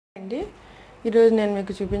అండి ఈరోజు నేను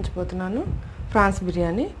మీకు చూపించబోతున్నాను ప్రాన్స్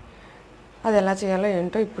బిర్యానీ. అది ఎలా చేయాలో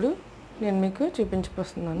ఏంటో ఇప్పుడు నేను మీకు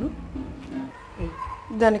చూపించబోతున్నాను.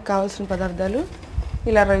 దానికి కావాల్సిన పదార్థాలు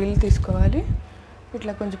ఇలా రొయ్యలు తీసుకోవాలి.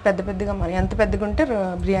 ఇట్లా కొంచెం పెద్ద పెద్దగా మరి ఎంత పెద్దగా ఉంటే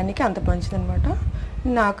బిర్యానీకి అంత మంచిదన్నమాట.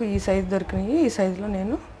 నాకు ఈ సైజు దొరికినాయి. ఈ సైజులో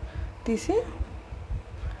నేను తీసి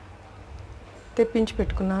తెప్పించి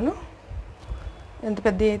పెట్టుకున్నాను. ఎంత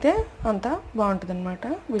పెద్ద అయితే అంత బాగుంటుంది అన్నమాట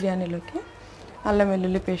బిర్యానీలోకి. అల్లం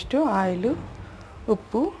వెల్లుల్లి పేస్టు, ఆయిల్,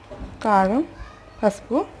 ఉప్పు, కారం,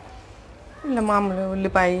 పసుపు, ఇలా మామూలు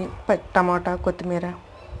ఉల్లిపాయ, టమాటా, కొత్తిమీర,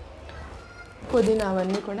 పుదీనా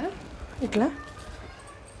అవన్నీ కూడా ఇట్లా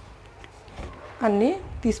అన్నీ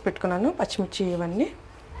తీసి పెట్టుకున్నాను. పచ్చిమిర్చి ఇవన్నీ.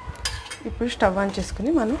 ఇప్పుడు స్టవ్ ఆన్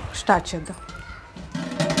చేసుకుని మనం స్టార్ట్ చేద్దాం.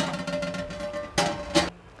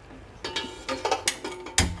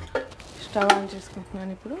 స్టవ్ ఆన్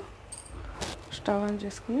చేసుకుంటున్నాను. ఇప్పుడు స్టవ్ ఆన్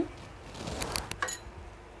చేసుకుని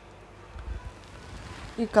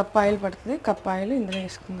ఈ కప్ ఆయిల్ పడుతుంది. కప్ ఆయిల్ ఇందులో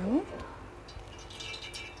వేసుకుందాము.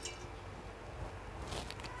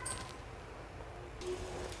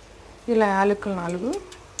 ఇలా యాలకులు 4,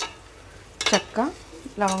 చెక్క,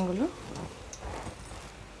 లవంగులు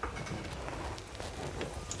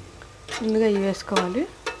ముందుగా ఇవి వేసుకోవాలి.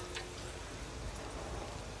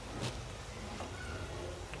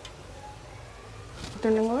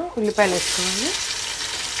 ఉల్లిపాయలు వేసుకోవాలి.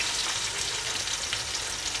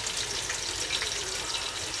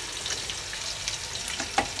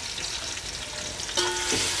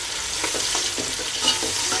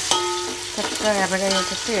 చక్కగా ఎర్రగా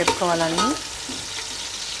వేసేసి వేసుకోవాలని.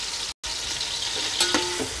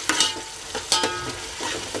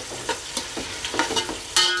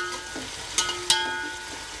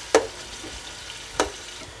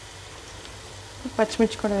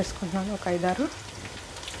 పచ్చిమిర్చి కూడా వేసుకుంటున్నాను, ఒక 5-6.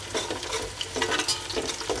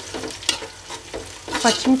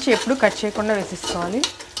 పచ్చిమిర్చి ఎప్పుడు కట్ చేయకుండా వేసేసుకోవాలి.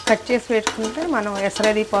 కట్ చేసి వేసుకుంటే మనం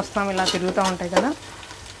ఎసరది పోస్తాం, ఇలా తిరుగుతూ ఉంటాయి కదా,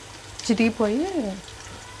 చిరిగిపోయి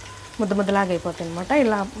ముద్ద ముద్దలాగా అయిపోతాయి అన్నమాట.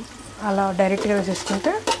 ఇలా అలా డైరెక్ట్గా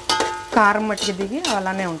వేసేసుకుంటే కారం మట్టికి దిగి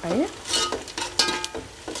అలానే ఉంటాయి.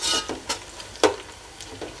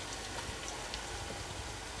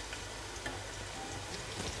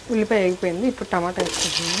 ఉల్లిపాయ వేగిపోయింది. ఇప్పుడు టమాటా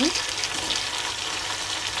వేసుకుంటున్నాను.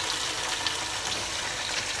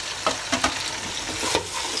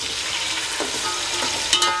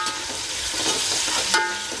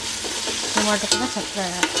 టమాటా కూడా చక్కగా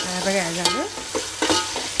ఎర్రగా వేయాలి.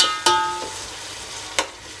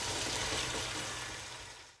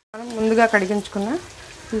 మనం ముందుగా కడిగించుకున్న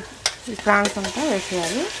ఈ ప్రాన్స్ అంతా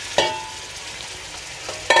వేసేయాలి.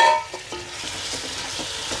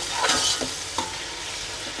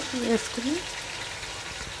 వేసుకుని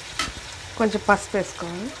కొంచెం పసుపు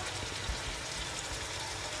వేసుకోవాలి.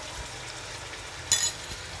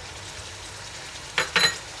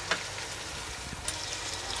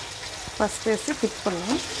 పసుపు వేసి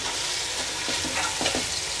తిప్పుకున్నాం.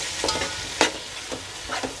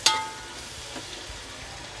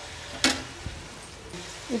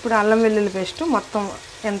 ఇప్పుడు అల్లం వెల్లుల్లి పేస్ట్ మొత్తం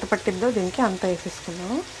ఎంత పట్టిద్దో దీనికి అంత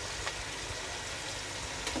వేసేసుకున్నాము.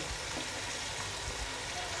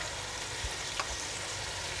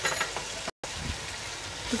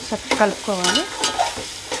 చక్కగా కలుపుకోవాలి.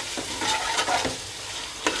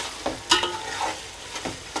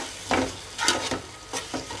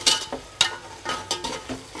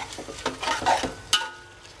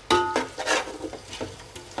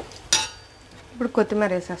 ఇప్పుడు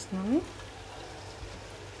కొత్తిమీర వేసేస్తున్నాను.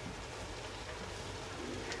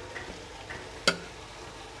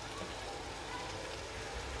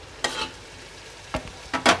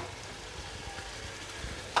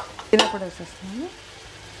 ఇలా కూడా వేసేస్తున్నాను.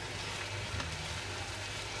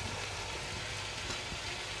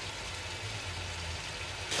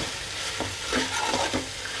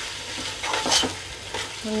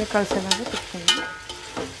 అన్నీ కలిసేలాగా పెట్టుకుందాం.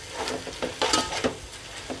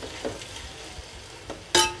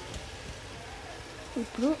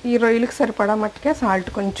 ఇప్పుడు ఈ రొయ్యలకు సరిపడా మట్టుకే సాల్ట్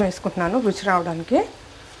కొంచెం వేసుకుంటున్నాను రుచి రావడానికి.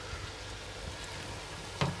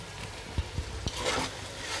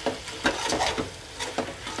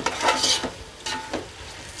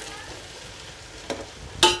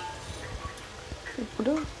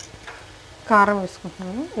 ఇప్పుడు కారం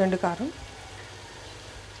వేసుకుంటున్నాను, ఎండు కారం.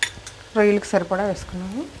 రొయ్యలకు సరిపడా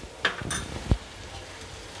వేసుకున్నాను.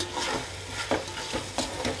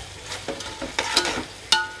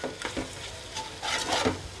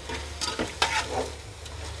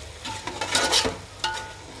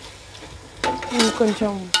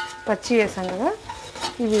 కొంచెం పచ్చి వేసాం కదా,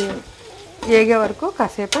 ఇవి వేగే వరకు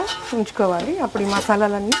కాసేపు ఉంచుకోవాలి. అప్పుడు ఈ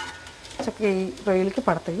మసాలాలన్నీ చక్కగా ఈ రొయ్యలకి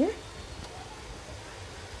పడతాయి.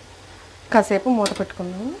 కాసేపు మూత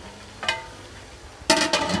పెట్టుకుందాము.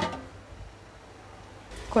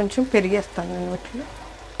 కొంచెం పెరిగేస్తాను నేను వీటిలో.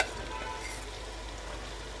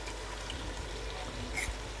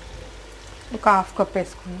 ఒక హాఫ్ కప్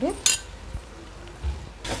వేసుకోండి.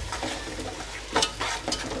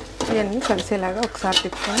 ఇవన్నీ కలిసేలాగా ఒకసారి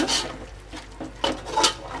తిప్పుకొని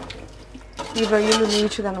ఈ రొయ్యలు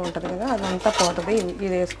నీచుదనం ఉంటుంది కదా, అదంతా పోతుంది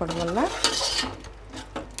ఇది వేసుకోవడం వల్ల.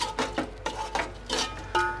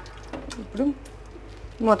 ఇప్పుడు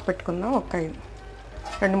మూత పెట్టుకుందాం ఒక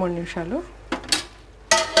 2-3 నిమిషాలు.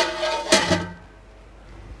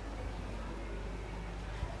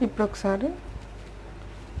 ఇప్పుడు ఒకసారి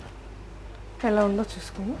ఎలా ఉందో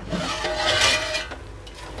చూసుకుందాం.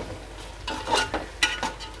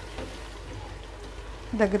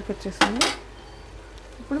 దగ్గరికి వచ్చేసింది.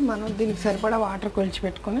 ఇప్పుడు మనం దీనికి సరిపడా వాటర్ కొలిచి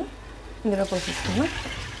పెట్టుకొని ఇందులో పోసేసుకుందాం.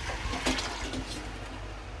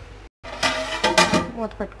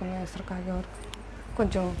 మూత పెట్టుకుని ఎసరు కాగే వరకు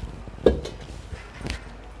కొంచెం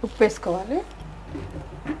ఉప్పు వేసుకోవాలి.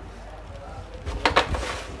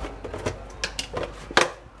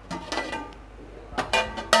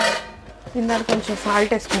 ఇందాక కొంచెం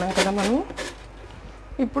సాల్ట్ వేసుకున్నాం కదా మనం,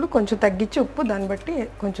 ఇప్పుడు కొంచెం తగ్గించి ఉప్పు దాన్ని బట్టి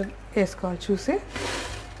కొంచెం వేసుకోవాలి చూసి.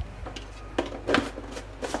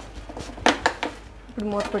 ఇప్పుడు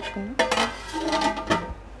మూత పెట్టుకుందాం.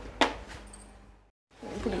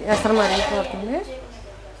 ఇప్పుడు ఎసరు మరిగిపోతుంది.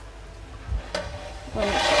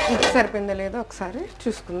 ఉప్పు సరిపోయిందో లేదో ఒకసారి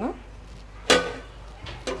చూసుకుందాం.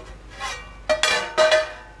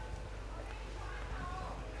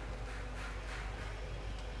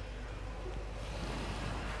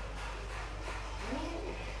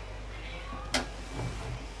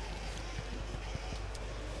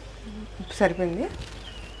 ఉప్పు సరిపోయింది.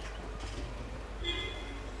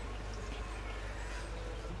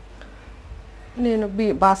 నేను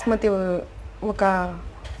బాస్మతి ఒక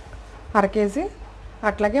 1/2 కేజీ,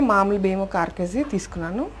 అట్లాగే మామూలు బియ్యం ఒక 1/2 కేజీ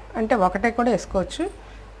తీసుకున్నాను. అంటే ఒకటే కూడా వేసుకోవచ్చు.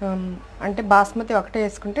 అంటే బాస్మతి ఒకటే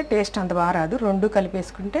వేసుకుంటే టేస్ట్ అంత బాగా రాదు. 2 కలిపి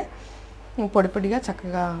వేసుకుంటే పొడి పొడిగా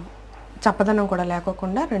చక్కగా చప్పదనం కూడా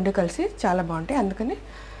లేకోకుండా 2 కలిసి చాలా బాగుంటాయి. అందుకని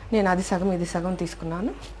నేను అది సగం ఇది సగం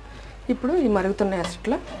తీసుకున్నాను. ఇప్పుడు ఈ మరుగుతున్న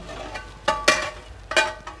ఎసట్లో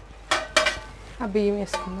ఆ బియ్యం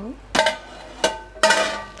వేసుకుందాము.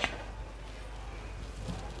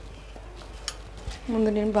 ముందు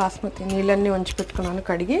నేను బాస్మతి నీళ్ళన్నీ వంచి పెట్టుకున్నాను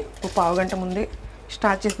కడిగి. ఒక పావు గంట ముందే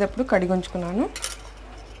స్టార్ట్ చేసేటప్పుడు కడిగి ఉంచుకున్నాను.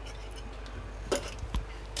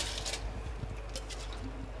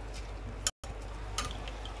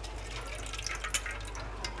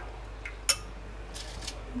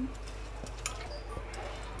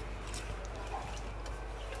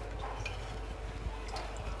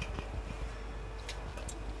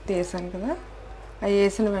 వేసాను కదా, అవి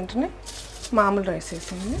వేసిన వెంటనే మామూలు రైస్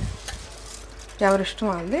వేసింది. ఎవరిష్టం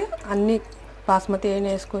వాళ్ళది. అన్నీ బాస్మతి అయినా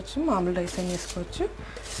వేసుకోవచ్చు, మామూలు రైస్ అయినా వేసుకోవచ్చు.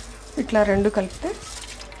 ఇట్లా 2 కలిపితే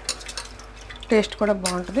టేస్ట్ కూడా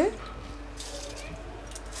బాగుంటుంది,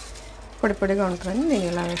 పొడి పొడిగా ఉంటుందని నేను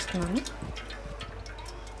ఇలా వేస్తున్నాను.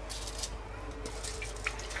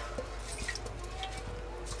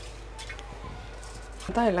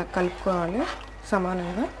 అంతా ఇలా కలుపుకోవాలి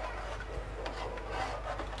సమానంగా.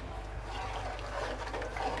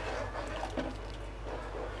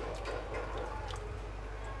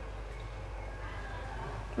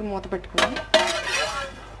 మూత పెట్టుకున్నాను.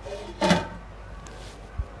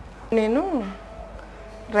 నేను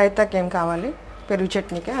రైతాకి ఏం కావాలి, పెరుగు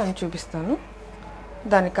చట్నీకే అని చూపిస్తాను.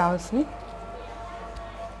 దానికి కావాల్సిన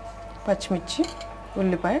పచ్చిమిర్చి,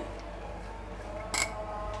 ఉల్లిపాయ,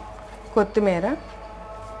 కొత్తిమీర,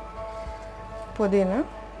 పుదీనా,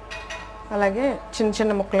 అలాగే చిన్న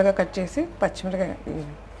చిన్న ముక్కలుగా కట్ చేసి పచ్చిమిరకాయ,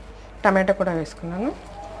 టమాటా కూడా వేసుకున్నాను.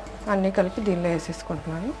 అన్నీ కలిపి దీనిలో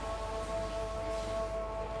వేసేసుకుంటున్నాను.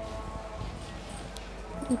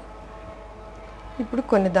 ఇప్పుడు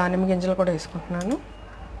కొన్ని దానిమ్మ గింజలు కూడా వేసుకుంటున్నాను.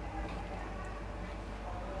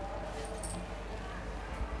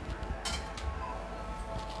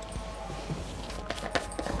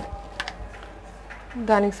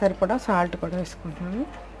 దానికి సరిపడా సాల్ట్ కూడా వేసుకుంటున్నాను.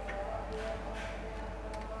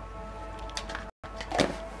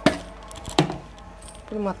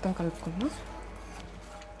 ఇప్పుడు మొత్తం కలుపుకుందాం.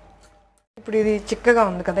 ఇప్పుడు ఇది చిక్కగా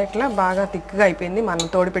ఉంది కదా, ఇట్లా బాగా తిక్కగా అయిపోయింది. మనం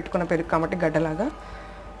తోడు పెట్టుకున్న పెరుగు కాబట్టి గడ్డలాగా.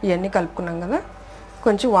 ఇవన్నీ కలుపుకున్నాం కదా,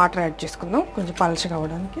 కొంచెం వాటర్ యాడ్ చేసుకుందాం కొంచెం పలచగా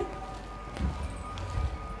అవ్వడానికి.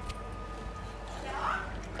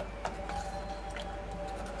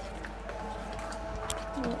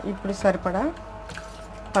 ఇప్పుడు సరిపడా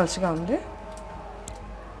పలచగా ఉంది.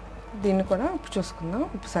 దీన్ని కూడా ఉప్పు చూసుకుందాం,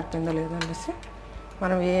 ఉప్పు సరిపోయిందో లేదో అనేసి.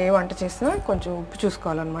 మనం ఏ వంట చేసినా కొంచెం ఉప్పు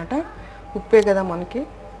చూసుకోవాలన్నమాట. ఉప్పే కదా మనకి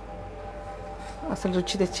అసలు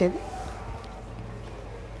రుచి తెచ్చేది.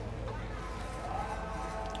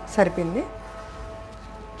 సరిపోయింది.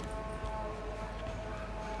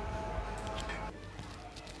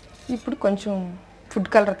 ఇప్పుడు కొంచెం ఫుడ్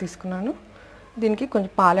కలర్ తీసుకున్నాను. దీనికి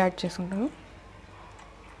కొంచెం పాలు యాడ్ చేసుకుంటాను.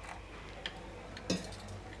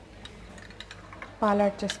 పాలు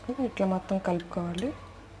యాడ్ చేసుకుని ఇట్లా మొత్తం కలుపుకోవాలి,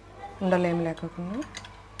 ఉండలేం లేకుండా.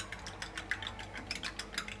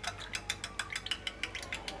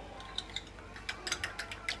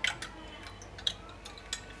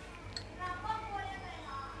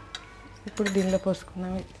 ఇప్పుడు దీనిలో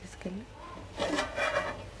పోసుకుందాం తీసుకెళ్ళి.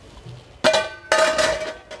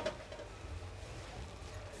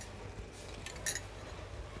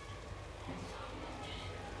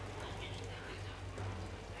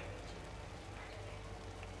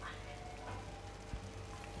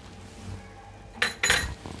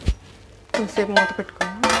 కొంచెంసేపు మూత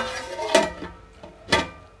పెట్టుకుందాం.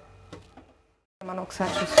 మనం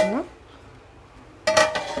ఒకసారి చూసుకుందాం.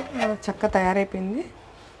 చక్కగా తయారైపోయింది.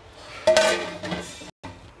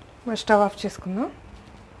 మరి స్టవ్ ఆఫ్ చేసుకుందాం.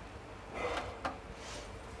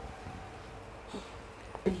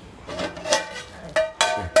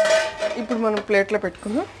 ఇప్పుడు మనం ప్లేట్లో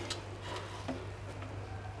పెట్టుకుందాం.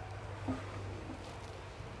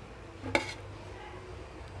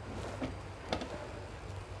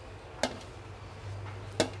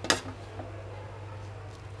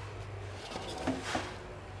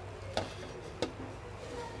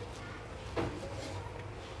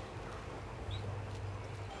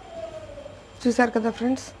 చూసారు కదా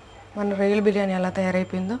ఫ్రెండ్స్, మన రొయ్యల బిర్యానీ ఎలా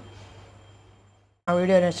తయారైపోయిందో. ఆ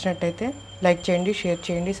వీడియో నచ్చినట్టయితే లైక్ చేయండి, షేర్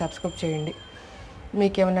చేయండి, సబ్స్క్రైబ్ చేయండి.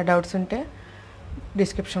 మీకు ఏమైనా డౌట్స్ ఉంటే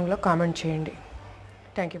డిస్క్రిప్షన్లో కామెంట్ చేయండి.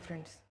 Thank you friends.